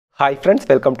Hi friends,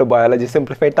 welcome to Biology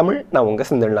Simplified Tamil. நான் உங்க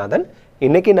செந்தில்நாதன்.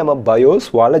 இன்னைக்கு நம்ம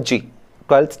Zoology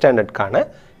 12th standard கான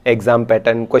exam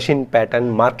pattern, question pattern,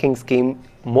 marking scheme,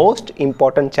 most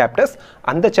important chapters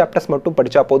அந்த chapters மட்டும்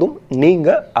படிச்சா போதும் நீங்க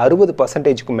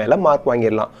 60% க்கு மேல மார்க்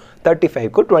வாங்கிரலாம். 35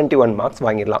 க்கு 21 மார்க்ஸ்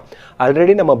வாங்கிரலாம்.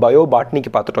 ஆல்ரெடி நம்ம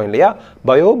பயோபாட்னிக்கு பார்த்துட்டோம் இல்லையா?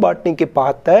 பயோபாட்னிக்கு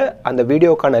பார்த்த அந்த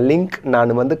வீடியோக்கான லிங்க்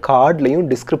நான் கார்ட்லயும்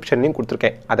டிஸ்கிரிப்ஷன்லயும்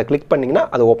கொடுத்திருக்கேன். அதை கிளிக் பண்ணீங்கன்னா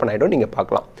அது ஓபன் ஆயிடும், நீங்க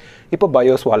பார்க்கலாம். இப்போ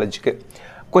பயோசுவாலஜிக்கு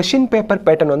question paper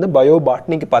pattern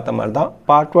biobotany க்கு பார்த்த மாதிரி தான்.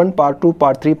 part 1, part 2,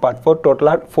 part 3, part 4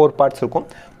 டோட்டலா 4 parts இருக்கும்.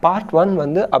 part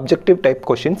 1 objective type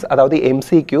questions, அதாவது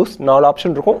MCQs, 4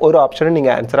 ஆப்ஷன் இருக்கும். ஒரு ஆப்ஷனை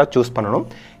நீங்க ஆன்சரா சூஸ் பண்ணணும்.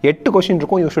 8 क्वेश्चन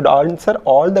இருக்கும். you should answer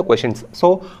all the questions. so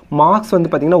marks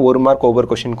பாத்தீங்கன்னா 1 மார்க் ஒவ்வொரு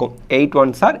क्वेश्चनக்கும். 8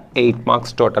 ones are 8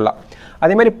 மார்க்ஸ் டோட்டலா.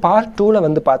 அதே மாதிரி part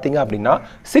 2ல பாத்தீங்க அப்படின்னா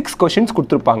 6 questions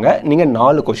கொடுத்திருப்பாங்க. நீங்க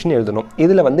 4 क्वेश्चन எழுதணும்.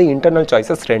 இதுல internal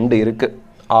choices 2 இருக்கு.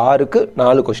 6க்கு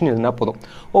 4 क्वेश्चन எழுதினா போதும்.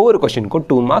 ஒவ்வொரு क्वेश्चनக்கும்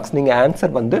 2 மார்க்ஸ். நீங்க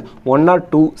ஆன்சர் 1 or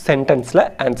 2 சென்டென்ஸ்ல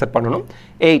ஆன்சர் பண்ணணும்.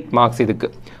 8 மார்க்ஸ் இதுக்கு.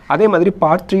 அதே மாதிரி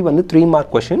part 3 3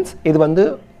 மார்க் क्वेश्चंस. இது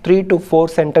 3 to 4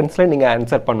 சென்டென்ஸ்ல நீங்க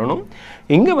ஆன்சர் பண்ணணும்.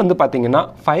 இங்க பாத்தீங்கன்னா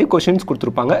 5 क्वेश्चंस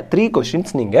கொடுத்திருப்பாங்க. 3 क्वेश्चंस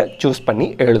நீங்க चूஸ் பண்ணி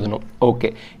எழுதணும். ஓகே.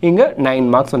 இங்க 9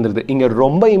 மார்க்ஸ் வந்துருது. இங்க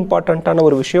ரொம்ப இம்பார்ட்டன்ட்டான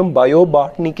ஒரு விஷயம்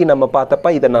பயோபாட்னிக்கு நம்ம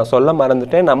பார்த்தப்ப இத நான் சொல்ல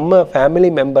மறந்துட்டேன். நம்ம ஃபேமிலி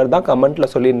மெம்பர் தான் கமெண்ட்ல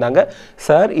சொல்லிருந்தாங்க,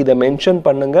 "சார் இத மென்ஷன்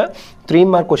பண்ணுங்க. 3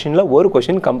 மார்க் क्वेश्चनல ஒரு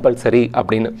क्वेश्चन கம்பல்சரி"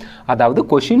 அப்படினு. அதாவது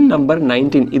क्वेश्चन நம்பர்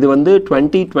 19. இது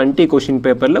 2020 क्वेश्चन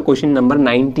பேப்பர்ல क्वेश्चन நம்பர்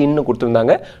 19 னு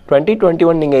கொடுத்திருந்தாங்க.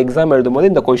 2021 நீங்க எக்ஸாம்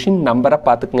எழுதும்போது இந்த क्वेश्चन நம்பரை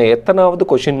பாத்துக்கங்க. எத்தனாவது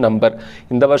क्वेश्चन நம்பர்.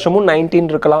 இந்த வருஷமும் 19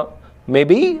 இருக்கலாம்.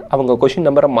 மேபி அவங்க क्वेश्चन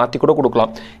நம்பரை மாத்தி கூட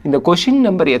கொடுக்கலாம். இந்த क्वेश्चन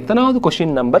நம்பர் எத்தனாவது क्वेश्चन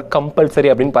நம்பர் கம்பல்சரி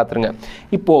அப்படினு பாத்துருங்க.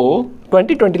 இப்போ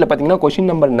 2020ல பாத்தீங்கன்னா क्वेश्चन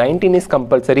நம்பர் 19 இஸ்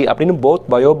கம்பல்சரி அப்படினு both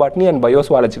பயோபாட்னி and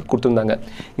பயோசுவாலஜி கொடுத்திருந்தாங்க.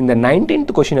 இந்த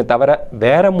 19th क्वेश्चन தவிர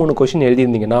வேற 3 क्वेश्चन எழுதி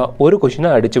இருந்தீங்கன்னா ஒரு क्वेश्चन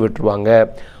அடிச்சு விட்டுருவாங்க.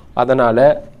 அதனால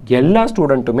எல்லா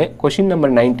ஸ்டூடண்ட்டுமே क्वेश्चन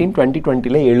நம்பர் 19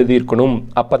 2020ல எழுதி இருக்கணும்.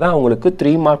 அப்பதான் உங்களுக்கு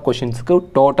 3 மார்க் क्वेश्चंसக்கு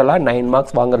டோட்டலா 9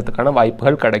 மார்க்ஸ் வாங்குறதுக்கான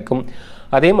வாய்ப்புகள் கிடைக்கும்.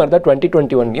 அதே மாதிரி தான்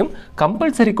 2021லையும்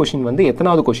கம்பல்சரி क्वेश्चन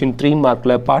எத்தனாவது क्वेश्चन 3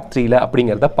 மார்க்ல பார்ட் 3ல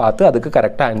அப்படிங்கறத பார்த்து அதுக்கு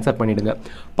கரெக்ட்டா ஆன்சர் பண்ணிடுங்க.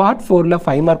 Part 4ல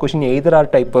 5 mark question either R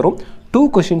type வரும். 2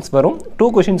 क्वेश्चंस வரும். 2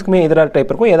 क्वेश्चंसக்குமே எய்தர் ஆர்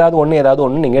டைப் இருக்கும். ஏதாவது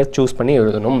ஒன்னு நீங்க चूஸ் பண்ணி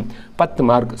எழுதணும். 10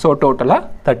 மார்க். சோ டோட்டலா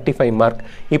 35 மார்க்.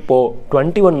 இப்போ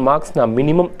 21 மார்க்ஸ் நான்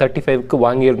மினிமம் 35க்கு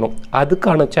வாங்கிரணும்.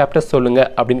 அதுக்கான சாப்டர்ஸ் சொல்லுங்க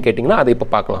அப்படினு கேட்டிங்கனா அதை இப்ப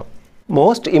பார்க்கலாம்.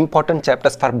 மோஸ்ட் இம்பார்ட்டன்ட்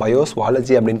சாப்டர்ஸ் ஃபார்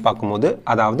பயோசுவாலஜி அப்படின்னு பார்க்கும்போது,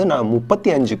 அதாவது நான்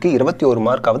 35க்கு 21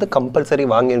 மார்க்காவது கம்பல்சரி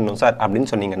வாங்கிடணும் சார்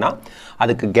அப்படின்னு சொன்னீங்கன்னா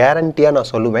அதுக்கு கேரண்டியாக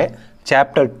நான் சொல்லுவேன்.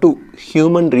 Chapter 2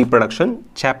 Human Reproduction,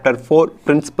 Chapter 4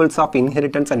 Principles of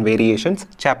Inheritance and Variations,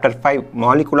 Chapter 5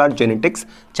 Molecular Genetics,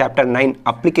 Chapter 9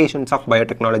 Applications of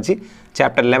Biotechnology,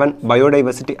 Chapter 11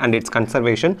 Biodiversity and its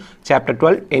Conservation, Chapter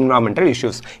 12 Environmental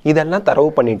Issues. இதெல்லாம் தரவு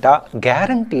பண்ணிட்டா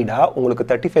கேரண்டீடா உங்களுக்கு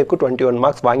 35க்கு 21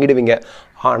 மார்க்ஸ் வாங்கிடுவீங்க.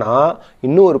 ஆனால்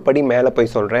இன்னும் ஒரு படி மேலே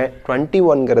போய் சொல்கிறேன்.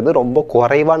 21ங்கிறது ரொம்ப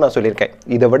குறைவாக நான் சொல்லியிருக்கேன்.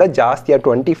 இதை விட ஜாஸ்தியாக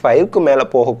 25க்கு மேலே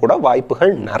போகக்கூட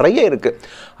வாய்ப்புகள் நிறைய இருக்குது.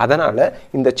 அதனால்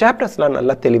இந்த சாப்டர்ஸ்லாம்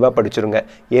நல்லா தெளிவாக படிச்சிருங்க.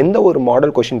 எந்த ஒரு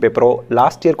model question பேப்பரோ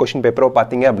last year question பேப்பரோ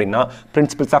பார்த்தீங்க அப்படின்னா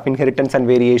principles of inheritance and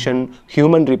variation,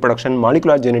 human reproduction,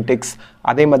 molecular genetics,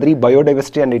 அதே மாதிரி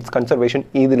பயோடைவர்சிட்டி அண்ட் இட்ஸ் கன்சர்வேஷன்,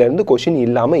 இதிலிருந்து கொஷின்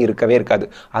இல்லாமல் இருக்கவே இருக்காது.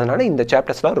 அதனால் இந்த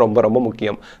சாப்டர்ஸ்லாம் ரொம்ப ரொம்ப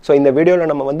முக்கியம். ஸோ இந்த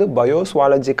வீடியோவில் நம்ம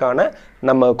பயோசுவாலஜிக்கான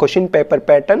நம்ம question paper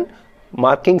pattern,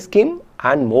 marking scheme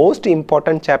and most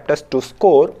important chapters to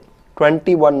score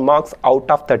 21 marks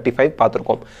out of 35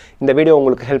 பார்த்துருக்கோம். இந்த வீடியோ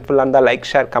உங்களுக்கு ஹெல்ப்ஃபுல்லாக இருந்தால் லைக்,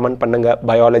 ஷேர், கமெண்ட் பண்ணுங்கள்.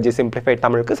 பயாலஜி சிம்பிளிஃபைட்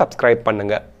தமிழுக்கு சப்ஸ்கிரைப்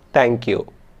பண்ணுங்கள். தேங்க்யூ.